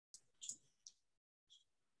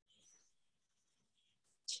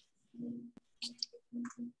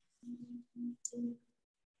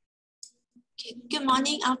Good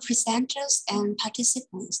morning, our presenters and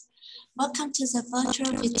participants. Welcome to the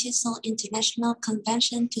Virtual SUBTITLE International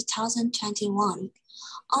Convention 2021.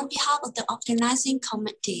 On behalf of the organizing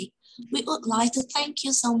committee, we would like to thank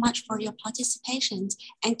you so much for your participation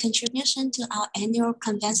and contribution to our annual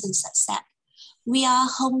convention success. We are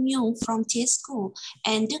Hồng Nhung from T School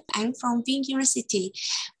and Đức Anh from Vinh University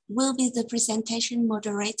will be the presentation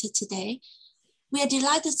moderator today. We are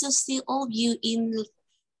delighted to see all of you in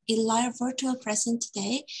live virtual present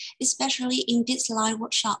today, especially in this live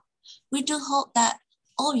workshop. We do hope that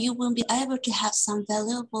all of you will be able to have some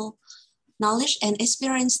valuable knowledge and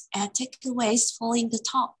experience and takeaways following the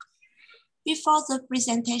talk. Before the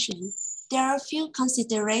presentation, there are a few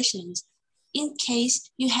considerations. In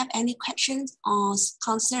case you have any questions or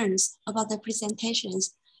concerns about the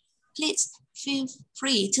presentations, please feel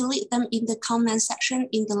free to leave them in the comment section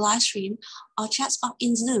in the live stream or chat box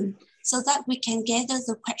in Zoom so that we can gather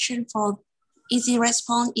the question for easy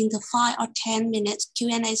response in the 5 or 10 minute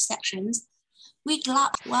Q&A sections. We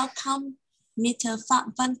gladly welcome Mr.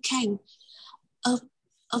 Pham Khanh, a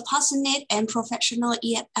passionate and professional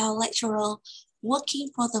EFL lecturer working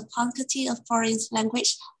for the Faculty of Foreign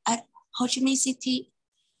Language at HCMC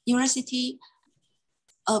University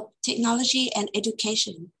of Technology and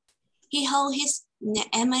Education. He holds his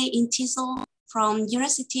MA in TESOL from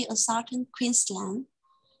University of Southern Queensland.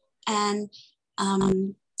 And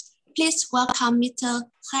please welcome Mr.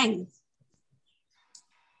 Khanh.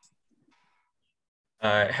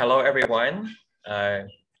 Hello, everyone.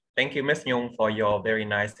 Thank you, Ms. Nhung, for your very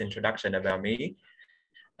nice introduction about me.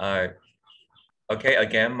 Okay,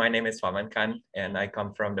 again, my name is Pham Khanh, and I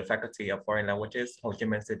come from the Faculty of Foreign Languages,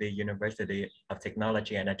 HCMC University of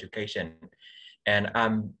Technology and Education. And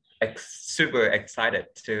I'm super excited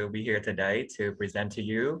to be here today to present to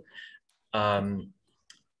you a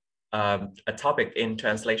topic in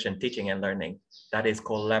translation, teaching and learning that is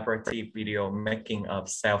collaborative video making of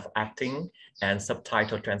self-acting and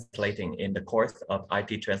subtitle translating in the course of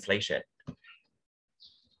IT translation.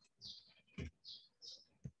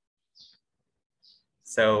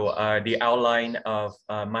 So the outline of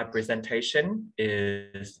my presentation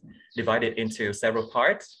is divided into several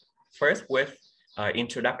parts. First with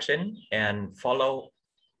introduction and followed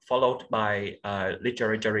by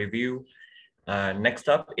literature review. Next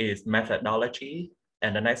up is methodology,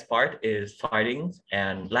 and the next part is findings,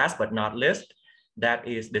 and last but not least, that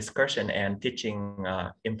is discussion and teaching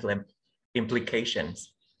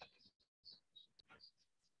implications.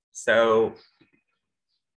 So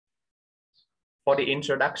for the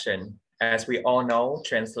introduction, as we all know,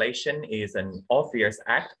 translation is an obvious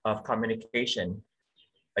act of communication,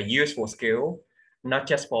 a useful skill, not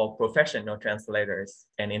just for professional translators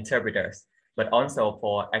and interpreters, but also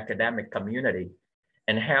for academic community,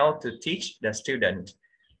 and how to teach the student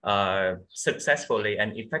successfully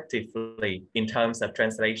and effectively in terms of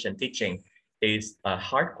translation teaching is a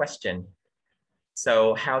hard question.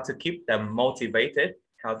 So how to keep them motivated,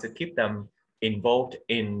 how to keep them involved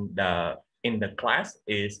in the class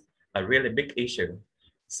is a really big issue.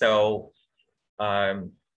 So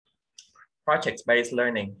project-based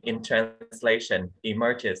learning in translation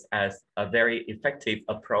emerges as a very effective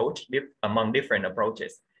approach among different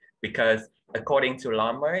approaches, because according to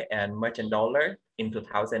Lammer and Merchant-Dollar in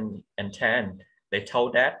 2010, they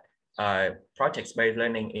told that project-based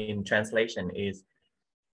learning in translation is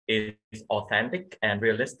authentic and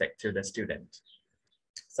realistic to the student.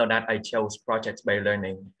 So that I chose project-based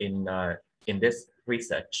learning in this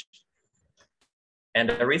research. And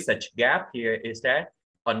the research gap here is that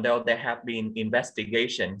although there have been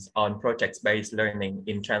investigations on project-based learning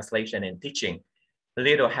in translation and teaching,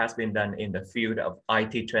 little has been done in the field of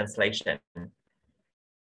IT translation.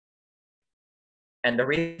 And the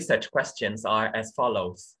research questions are as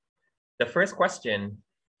follows. The first question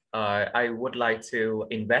I would like to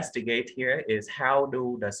investigate here is how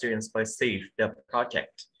do the students perceive the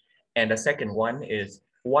project? And the second one is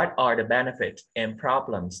what are the benefits and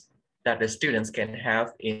problems that the students can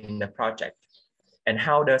have in the project? And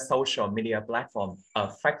how does social media platform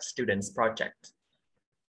affect students' project?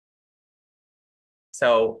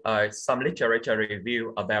 So some literature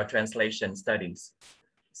review about translation studies.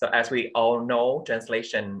 So as we all know,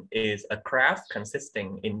 translation is a craft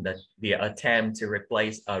consisting in the attempt to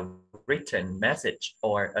replace a written message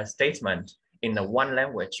or a statement in the one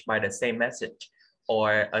language by the same message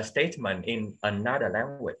or a statement in another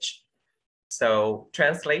language. So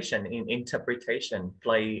translation in interpretation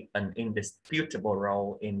play an indisputable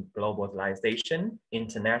role in globalization,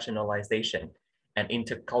 internationalization, and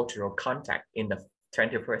intercultural contact in the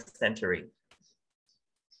 21st century.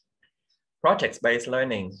 Project-based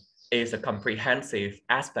learning is a comprehensive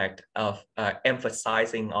aspect of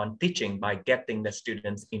emphasizing on teaching by getting the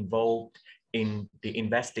students involved in the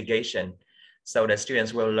investigation. So the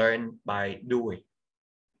students will learn by doing.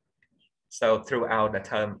 So throughout the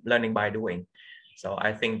term learning by doing. So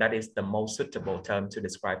I think that is the most suitable term to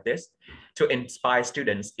describe this. To inspire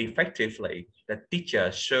students effectively, the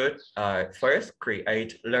teacher should first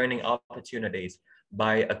create learning opportunities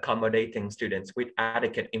by accommodating students with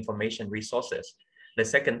adequate information resources. The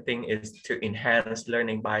second thing is to enhance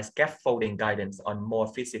learning by scaffolding guidance on more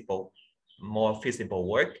feasible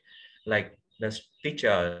work. Like the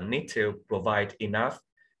teacher need to provide enough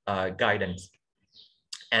guidance.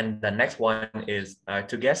 And the next one is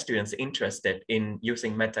to get students interested in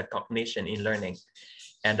using metacognition in learning.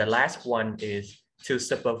 And the last one is to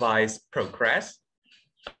supervise progress,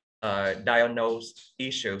 diagnose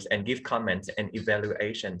issues, and give comments and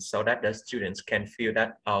evaluations so that the students can feel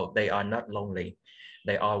that they are not lonely.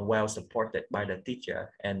 They are well supported by the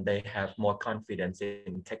teacher and they have more confidence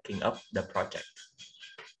in taking up the project.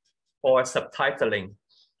 For subtitling,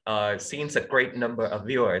 since a great number of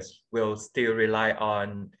viewers will still rely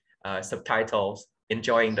on subtitles,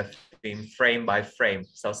 enjoying the film frame by frame.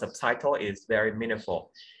 So subtitle is very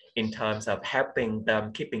meaningful in terms of helping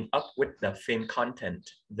them keeping up with the film content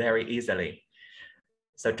very easily.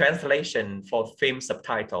 So translation for film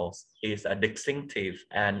subtitles is a distinctive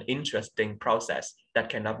and interesting process that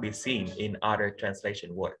cannot be seen in other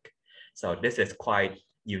translation work. So this is quite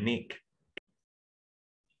unique.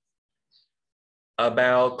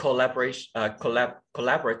 About collaborative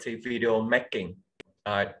video making,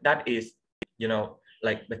 that is,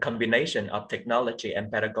 like the combination of technology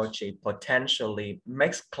and pedagogy potentially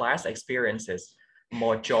makes class experiences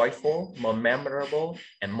more joyful, more memorable,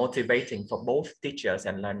 and motivating for both teachers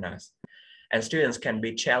and learners. And students can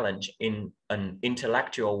be challenged in an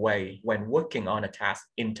intellectual way when working on a task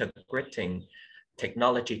integrating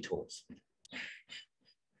technology tools.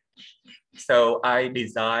 So I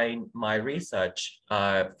designed my research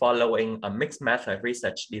following a mixed method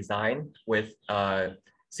research design with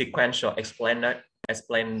sequential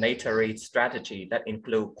explanatory strategy that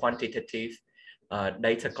include quantitative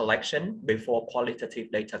data collection before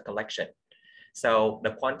qualitative data collection. So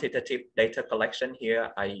the quantitative data collection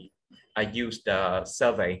here, I used a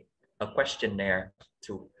survey, a questionnaire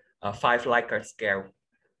to a 5 Likert scale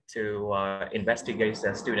to investigate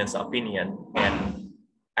the students' opinion. And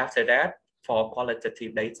after that, for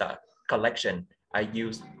qualitative data collection, I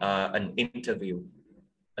used an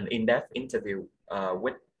in-depth interview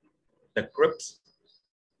with the groups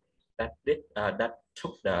that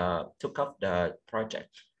took up the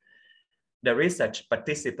project. The research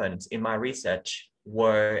participants in my research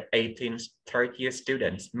were 18 third-year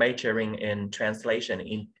students majoring in translation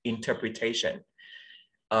in interpretation.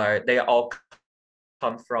 They all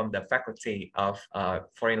come from the faculty of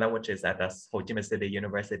foreign languages at the Ho Chi Minh City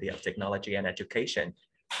University of Technology and Education.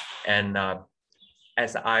 And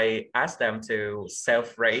as I asked them to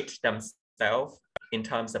self-rate themselves in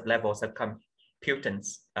terms of levels of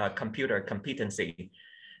computer competency,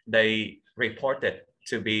 they reported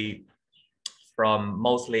to be from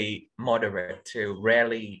mostly moderate to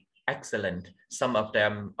rarely excellent. Some of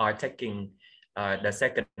them are taking the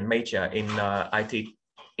second major in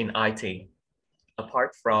IT.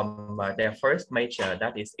 Apart from their first major,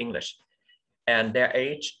 that is English, and their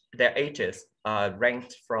ages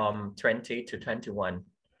ranked from 20 to 21.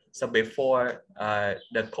 So before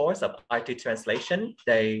the course of IT translation,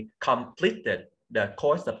 they completed the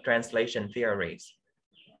course of translation theories.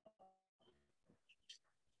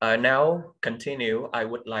 Now continue, I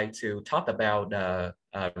would like to talk about the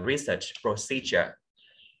research procedure.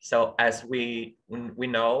 So as we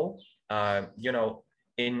know,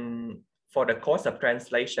 for the course of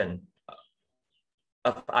translation,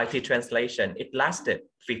 of IT translation, it lasted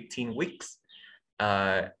 15 weeks.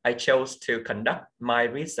 I chose to conduct my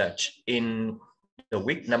research in the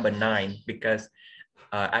week number 9 because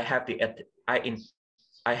I had the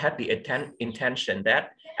intention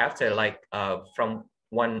that after from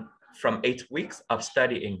 8 weeks of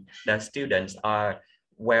studying, the students are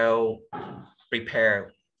well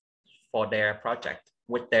prepared for their project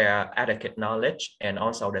with their adequate knowledge and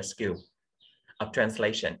also the skill of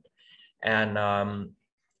translation. And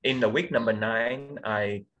in the week number 9,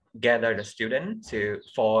 I gathered the student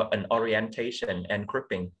for an orientation and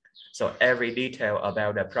grouping. So every detail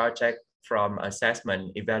about the project, from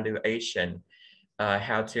assessment, evaluation,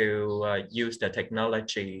 how to use the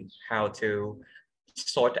technology, how to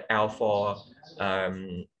sort out for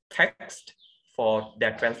text for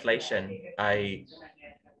their translation, I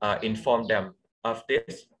informed them of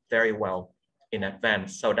this very well. in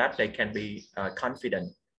advance so that they can be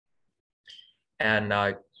confident. And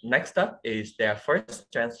next up is their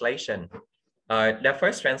first translation. Their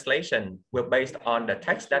first translation will based on the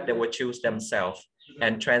text that they will choose themselves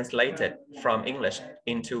and translate it from English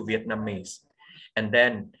into Vietnamese. And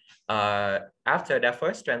then after their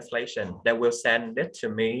first translation, they will send it to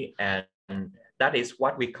me, and that is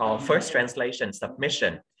what we call first translation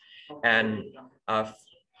submission. And I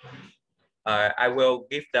will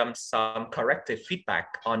give them some corrective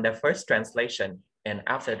feedback on their first translation. And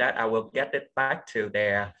after that, I will get it back to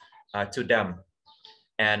them.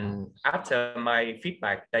 And after my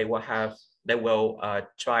feedback, they will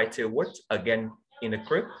try to work again in the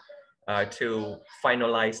group to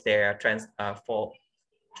finalize their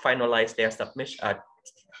submission,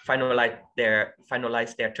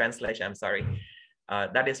 finalize their translation. I'm sorry.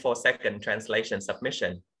 That is for second translation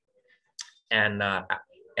submission. And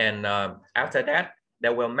after that, they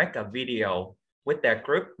will make a video with their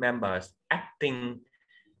group members acting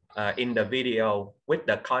in the video with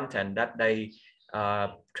the content that they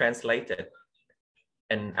translated.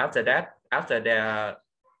 And after that,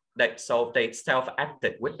 they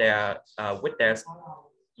self-acted with their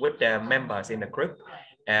members in the group,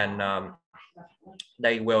 and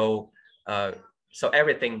they will so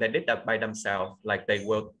everything they did that by themselves. Like they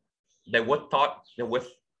would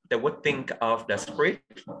think of the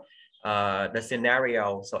script, the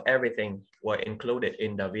scenario, so everything were included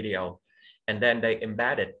in the video, and then they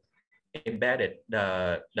embedded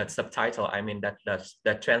the subtitle, I mean that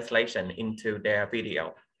the translation into their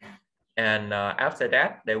video. And after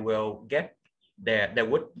that, they would get their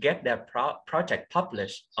project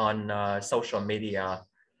published on social media.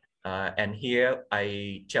 And here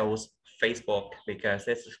I chose Facebook because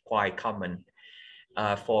this is quite common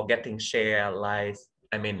for getting share, likes,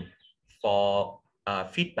 I mean for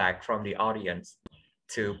feedback from the audience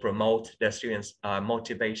to promote the students'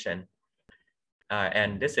 motivation.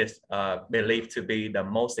 And this is believed to be the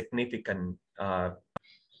most significant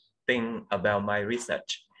thing about my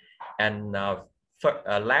research. And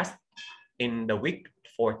last in the week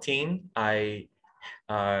 14, I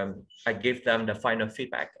give them the final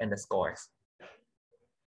feedback and the scores.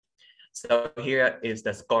 So here is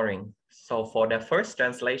the scoring. So for the first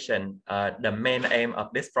translation, the main aim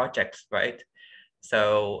of this project, right?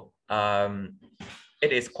 So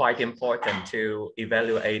it is quite important to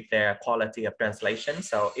evaluate their quality of translation.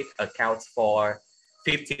 So it accounts for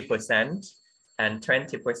 50% and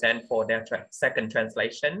 20% for their second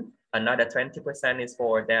translation. Another 20% is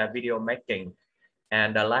for their video making.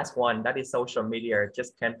 And the last one, that is social media,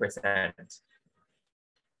 just 10%.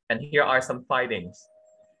 And here are some findings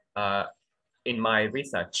in my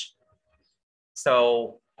research.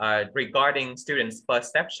 So regarding students'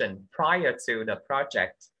 perception prior to the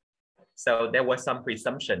project, so there was some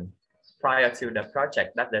presumption prior to the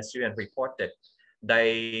project that the student reported.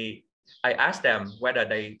 I asked them whether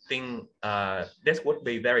they think this would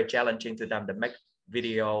be very challenging to them to make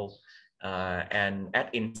video and add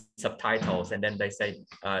in subtitles, and then they say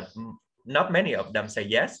not many of them say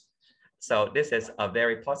yes. So this is a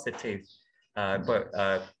very positive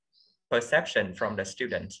perception from the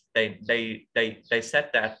students. They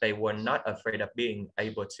said that they were not afraid of being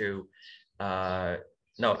able to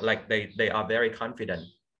no, like they are very confident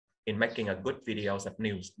in making a good videos of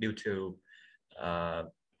news due to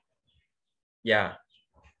yeah,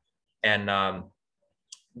 and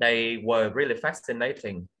they were really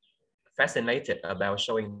fascinated about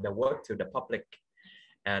showing the work to the public,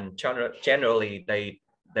 and generally they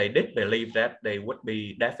did believe that they would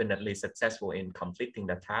be definitely successful in completing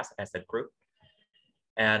the task as a group.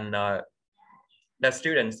 And the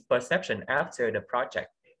students' perception after the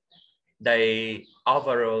project, they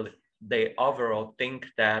overall think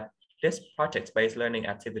that this project-based learning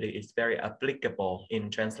activity is very applicable in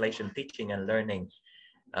translation teaching and learning.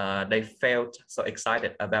 They felt so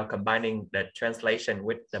excited about combining the translation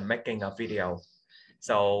with the making of video.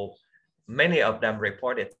 So many of them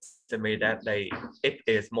reported to me that it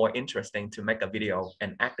is more interesting to make a video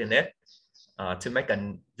and act in it, to make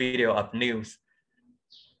a video of news.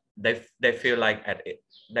 They feel like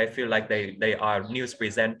they are news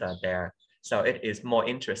presenter there. So it is more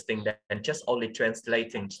interesting than just only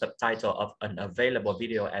translating subtitle of an available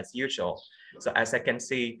video as usual. So as I can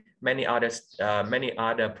see, many other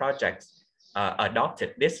projects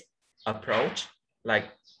adopted this approach, like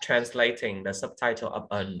translating the subtitle of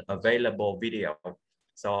an available video.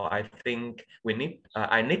 So I think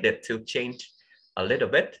I needed to change a little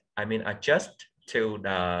bit. I mean, adjust to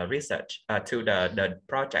the research, to the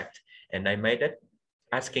project, and I made it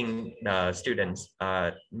asking the students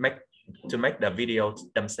to make the videos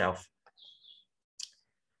themselves.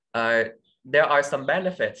 there are some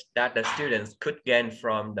benefits that the students could gain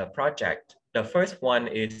from the project. The first one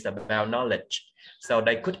is about knowledge. So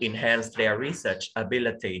they could enhance their research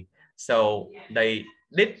ability. So they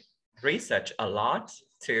did research a lot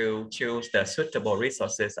to choose the suitable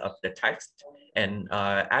resources of the text and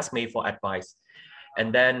ask me for advice.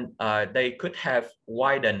 And then they could have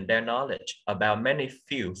widened their knowledge about many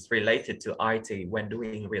fields related to IT when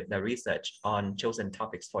doing the research on chosen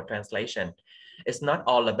topics for translation. It's not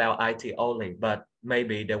all about IT only, but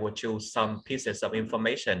maybe they will choose some pieces of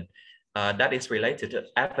information that is related to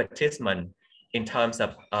advertisement in terms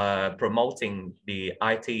of promoting the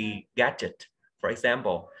IT gadget, for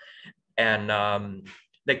example. And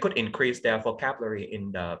they could increase their vocabulary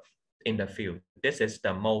in the field. This is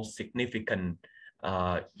the most significant.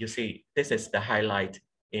 You see, this is the highlight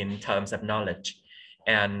in terms of knowledge,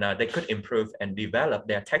 and they could improve and develop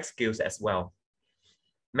their tech skills as well.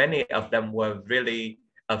 Many of them were really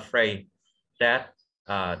afraid that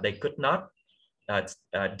they could not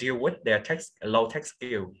deal with their low tech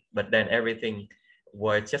skill, but then everything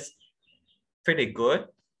was just pretty good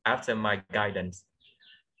after my guidance.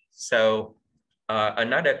 So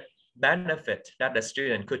another benefit that the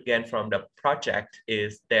student could gain from the project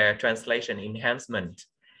is their translation enhancement.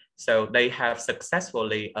 So they have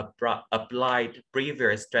successfully applied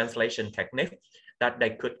previous translation technique that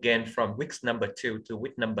they could gain from weeks number 2 to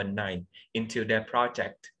week number 9 into their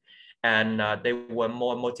project. And they were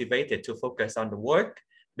more motivated to focus on the work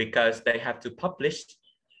because they have to publicize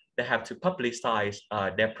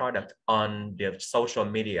their product on their social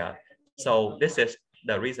media. So this is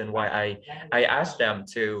the reason why I asked them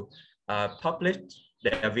to publish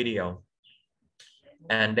their video,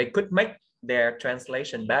 and they could make their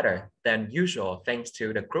translation better than usual thanks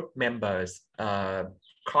to the group members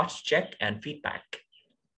cross-check and feedback.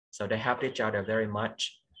 So they helped each other very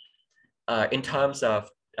much. In terms of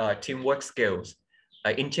teamwork skills,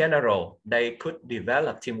 in general, they could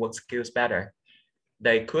develop teamwork skills better.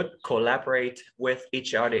 They could collaborate with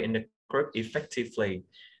each other in the group effectively.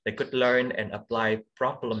 They could learn and apply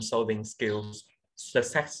problem-solving skills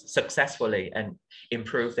successfully and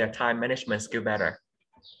improve their time management skill better.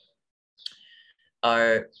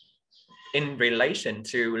 In relation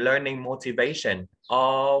to learning motivation,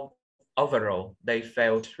 overall, they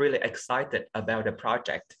felt really excited about the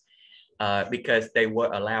project because they were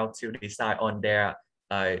allowed to decide on their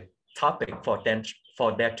topic for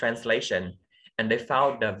their translation. And they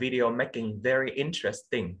found the video making very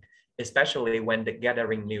interesting, especially when they're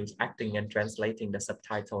gathering news, acting and translating the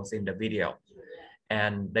subtitles in the video.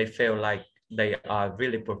 And they feel like they are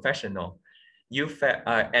really professional.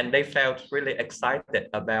 And they felt really excited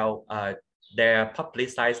about their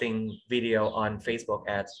publicizing video on Facebook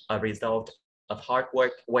as a result of hard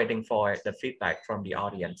work waiting for the feedback from the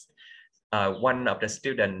audience. One of the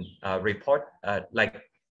students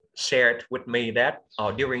shared with me that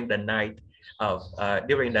during the night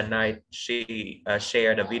she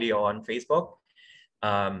shared a video on Facebook.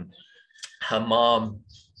 Her mom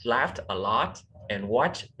laughed a lot and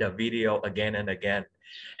watched the video again and again.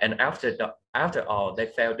 And after all, they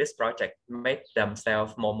felt this project made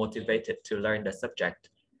themselves more motivated to learn the subject.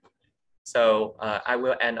 So I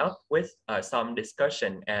will end up with some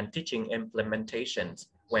discussion and teaching implementations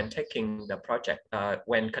when taking the project,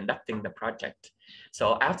 when conducting the project.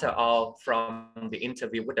 So after all, from the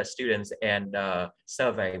interview with the students and the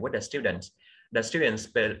survey with the students a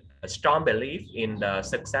strong belief in the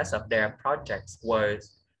success of their projects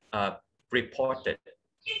was reported.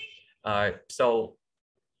 So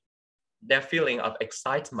their feeling of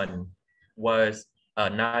excitement was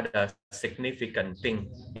another significant thing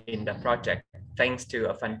in the project, thanks to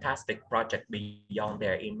a fantastic project beyond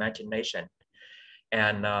their imagination.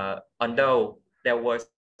 And although there was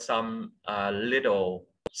some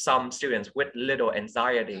students with little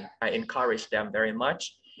anxiety, I encouraged them very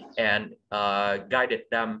much and guided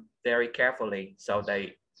them very carefully. So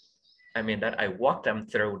I walked them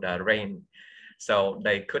through the rain so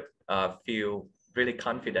they could feel really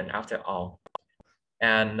confident after all.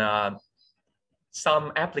 And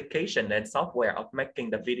some application and software of making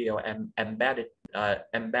the video and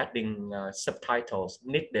embedding subtitles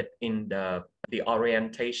needed in the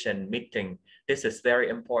orientation meeting. This is very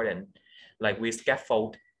important. Like we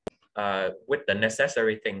scaffold with the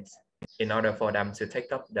necessary things in order for them to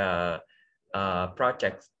take up the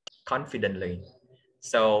project confidently.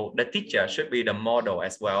 So the teacher should be the model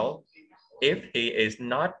as well. If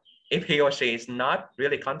he or she is not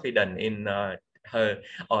really confident in her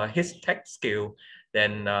or his tech skill,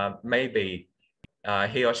 then maybe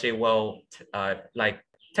he or she will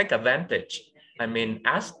take advantage.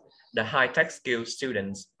 Ask the high tech skill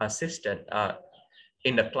students assistant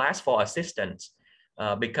in the class for assistance,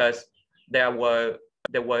 because there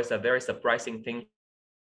was a very surprising thing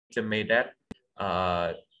to me that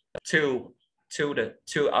two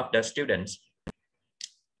of the students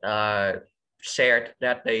shared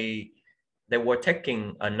that they were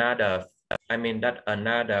taking another,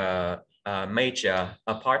 major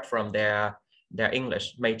apart from their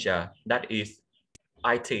English major, that is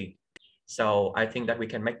IT. So I think that we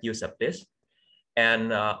can make use of this.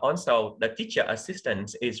 And also the teacher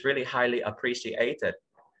assistance is really highly appreciated.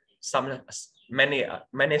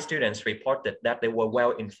 Many students reported that they were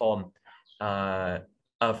well informed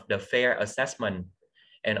of the fair assessment,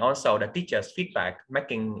 and also the teacher's feedback,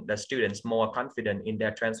 making the students more confident in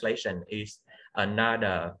their translation, is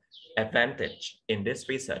another advantage in this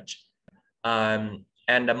research. And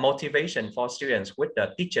the motivation for students with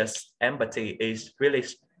the teacher's empathy is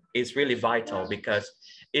really vital, because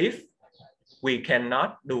if we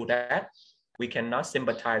cannot do that, we cannot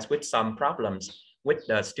sympathize with some problems with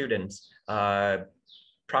the students'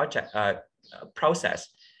 process.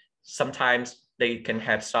 Sometimes they can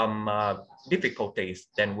have some difficulties,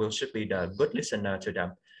 then we should be the good listener to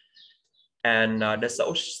them. And the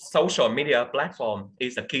social media platform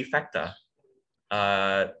is a key factor.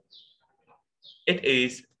 It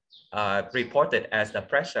is reported as the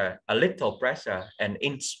pressure, a little pressure, and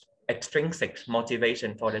extrinsic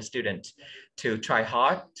motivation for the students to try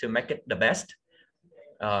hard to make it the best,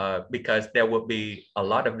 because there will be a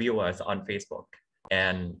lot of viewers on Facebook,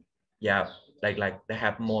 and yeah, like they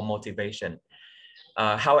have more motivation.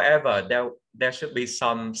 However, there should be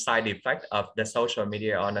some side effect of the social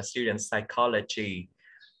media on a student's psychology.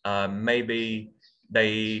 Maybe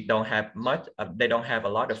they don't have much, they don't have a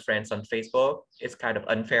lot of friends on Facebook. It's kind of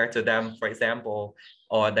unfair to them, for example,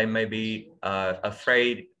 or they may be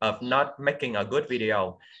afraid of not making a good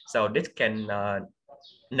video. So this can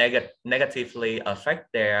negatively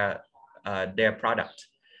affect their product.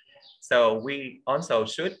 So we also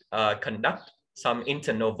should conduct some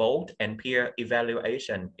internal vote and peer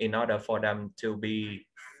evaluation in order for them to be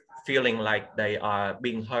feeling like they are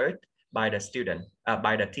being heard by the student,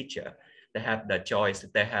 by the teacher. They have the choice,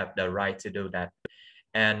 they have the right to do that.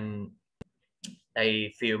 And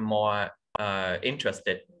they feel more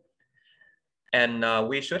interested. And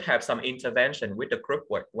we should have some intervention with the group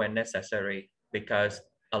work when necessary, because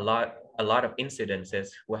a lot of incidences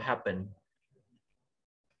will happen.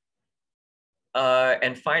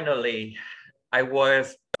 And finally, I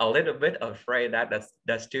was a little bit afraid that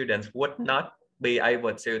the students would not be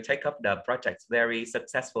able to take up the projects very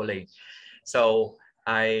successfully. So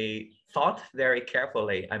I thought very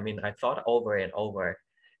carefully. I thought over and over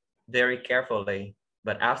very carefully,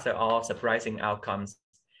 but after all, surprising outcomes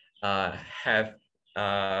have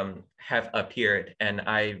appeared, and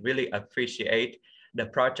I really appreciate the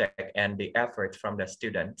project and the effort from the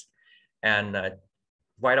students. And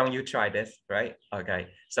why don't you try this, right? Okay,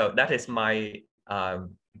 so that is my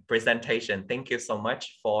presentation. Thank you so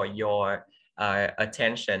much for your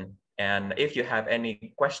attention. And if you have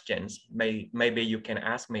any questions, maybe you can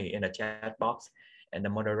ask me in the chat box, and the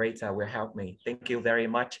moderator will help me. Thank you very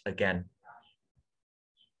much again.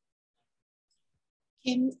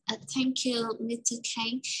 Thank you, Mr.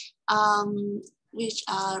 Khanh.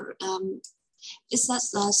 It's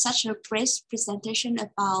such a great presentation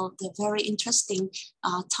about the very interesting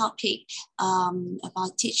topic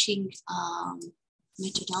about teaching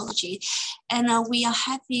methodology. And we are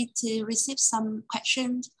happy to receive some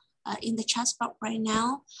questions in the chat box right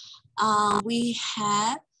now. We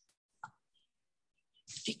have,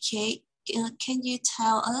 okay, can you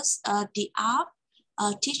tell us the app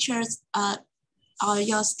teachers or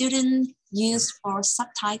your students use for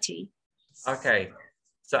subtitling? Okay,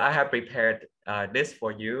 so I have prepared this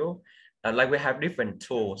for you. Like we have different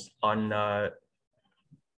tools on the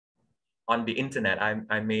internet,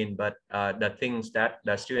 but the things that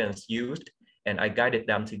the students used and I guided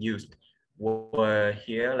them to use were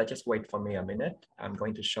here. Let's just wait for me a minute. I'm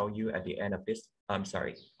going to show you at the end of this. I'm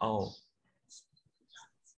sorry. Oh,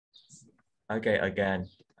 okay, again,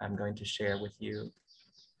 I'm going to share with you.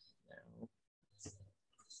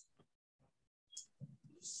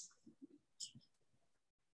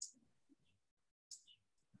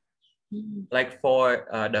 Like for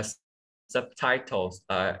the subtitles,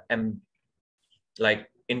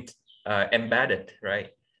 embedded, right?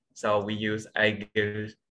 So we use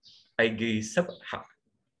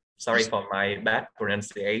sorry for my bad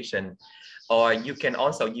pronunciation. Or you can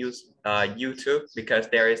also use YouTube, because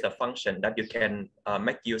there is a function that you can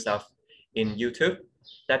make use of in YouTube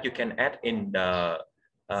that you can add in the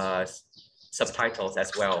subtitles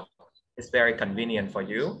as well. It's very convenient for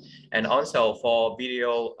you. And also for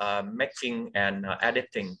video making and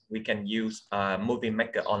editing, we can use Movie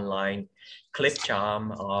Maker Online,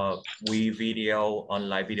 Clipcharm, or WeVideo,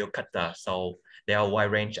 Online Video Cutter. So there are a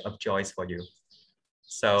wide range of choice for you.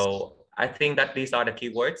 So I think that these are the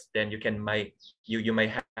keywords. Then you can make, you may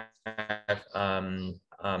have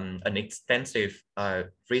an extensive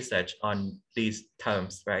research on these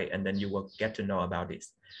terms, right? And then you will get to know about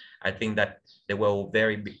this. I think that they will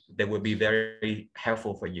be very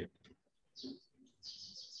helpful for you.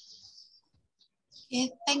 Yeah,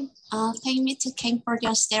 thank Mr. Khanh for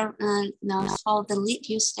your share. For the lead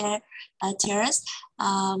you share, Terrace.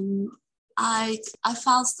 I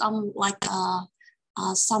found some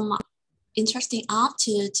some interesting art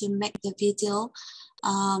to make the video.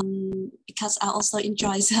 Because I also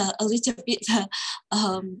enjoy a little bit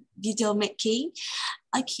video making.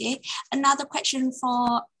 Okay, another question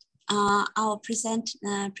for our presenter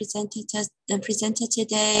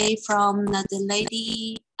today from the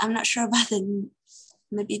lady. I'm not sure about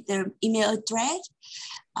maybe the email address.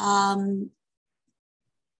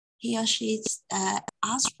 He or she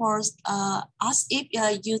asked if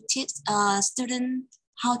you teach students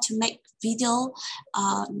how to make video.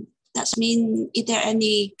 That means, is there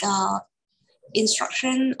any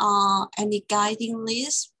instruction or any guiding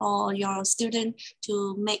list for your student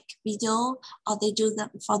to make video, or they do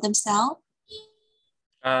that for themselves?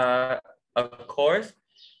 Of course.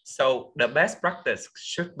 So the best practice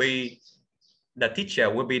should be the teacher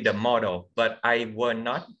will be the model, but I was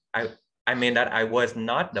not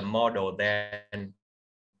the model then.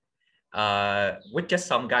 With just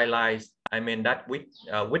some guidelines, I mean that with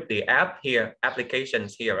the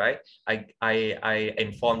applications here, right? I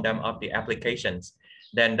inform them of the applications,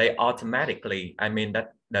 then they automatically, I mean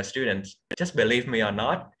that the students, just believe me or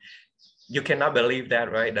not, you cannot believe that,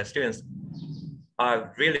 right? The students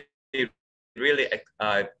are really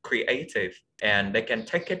creative, and they can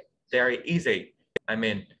take it very easy. I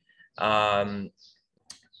mean, and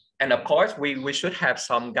of course we should have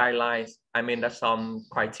some guidelines. I mean, there's some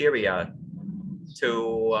criteria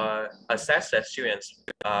to assess the students'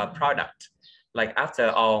 product. Like after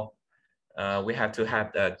all, we have to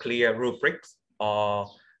have the clear rubrics or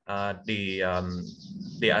the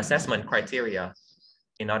assessment criteria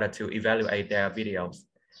in order to evaluate their videos.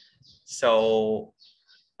 So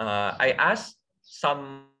I asked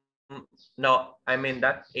some, no, I mean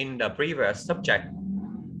that in the previous subject,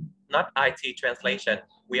 not IT translation,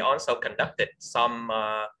 we also conducted some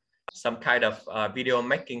kind of video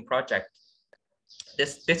making project.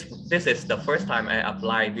 This is the first time I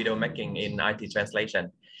applied video making in IT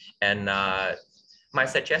translation, and my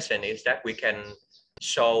suggestion is that we can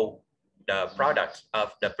show the product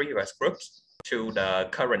of the previous groups to the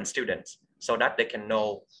current students so that they can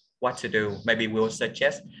know what to do. Maybe we'll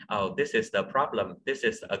suggest, oh, this is the problem, this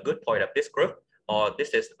is a good point of this group, or this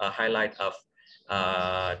is a highlight of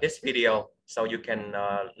this video, so you can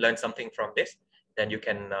learn something from this, then you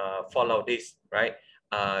can follow this, right?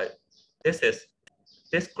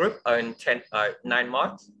 This group earned 9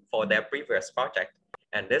 marks for their previous project,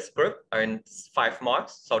 and this group earned 5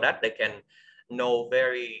 marks, so that they can know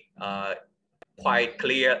very quite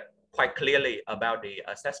clearly about the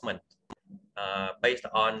assessment based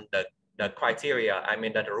on the criteria. I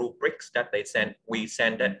mean the rubrics that they send, we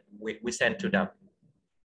send to them.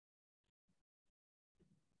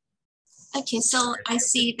 Okay, so I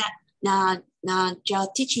see that your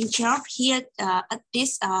teaching job here at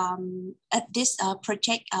this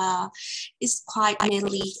project is quite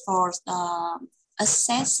mainly for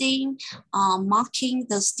assessing, marking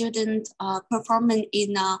the student performance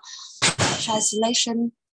in a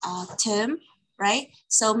translation term, right?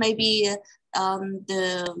 So maybe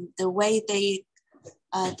the way they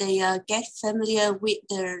get familiar with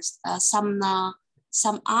some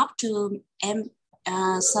app to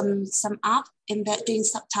some app embedding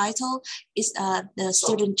subtitle is the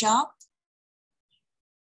student job.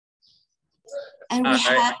 And we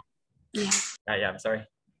have, yeah, I'm sorry.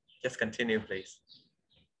 Just continue, please.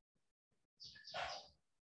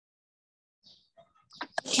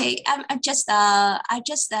 Okay, I just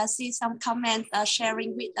see some comments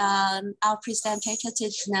sharing with our presenter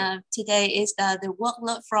today is the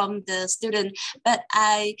workload from the student, but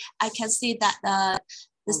I can see that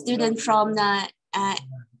the student from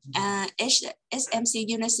HCMC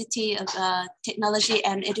University of Technology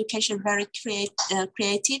and Education very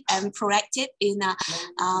creative and proactive in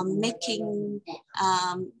making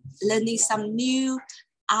learning some new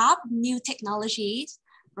technologies,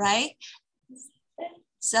 right?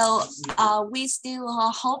 So we still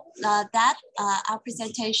hope that our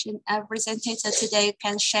presenter today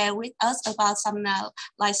can share with us about some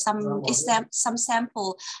some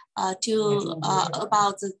sample to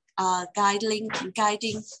about the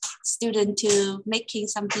guiding student to making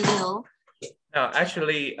some video. No,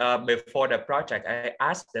 actually, before the project, I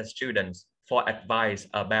asked the students for advice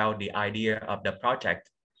about the idea of the project,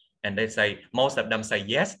 and they say most of them say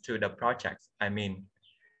yes to the project. I mean,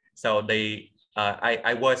 so they,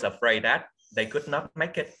 I was afraid that they could not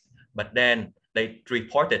make it, but then they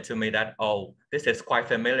reported to me that, oh, this is quite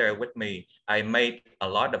familiar with me. I made a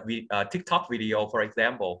lot of TikTok video, for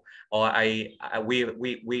example, or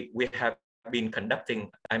we have been conducting,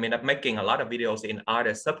 I mean, making a lot of videos in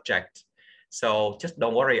other subjects. So just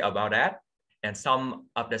don't worry about that. And some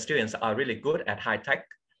of the students are really good at high tech.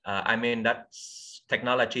 I mean, that's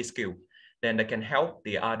technology skill. Then they can help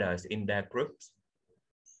the others in their groups.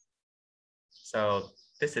 So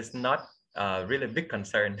this is not a really big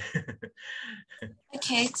concern.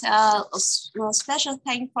 Okay, special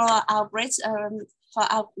thank for our great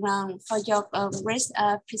for your great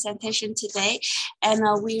presentation today, and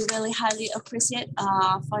we really highly appreciate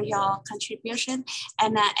for your contribution.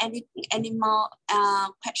 And any more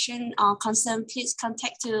question or concern, please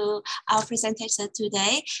contact to our presenter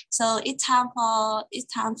today. So it's time for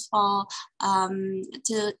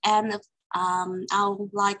to end our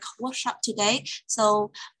workshop today.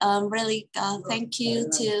 So really thank you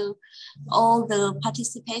to all the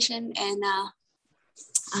participation and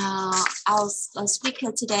our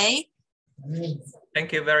speaker today.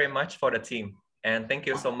 Thank you very much for the team, and thank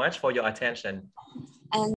you so much for your attention.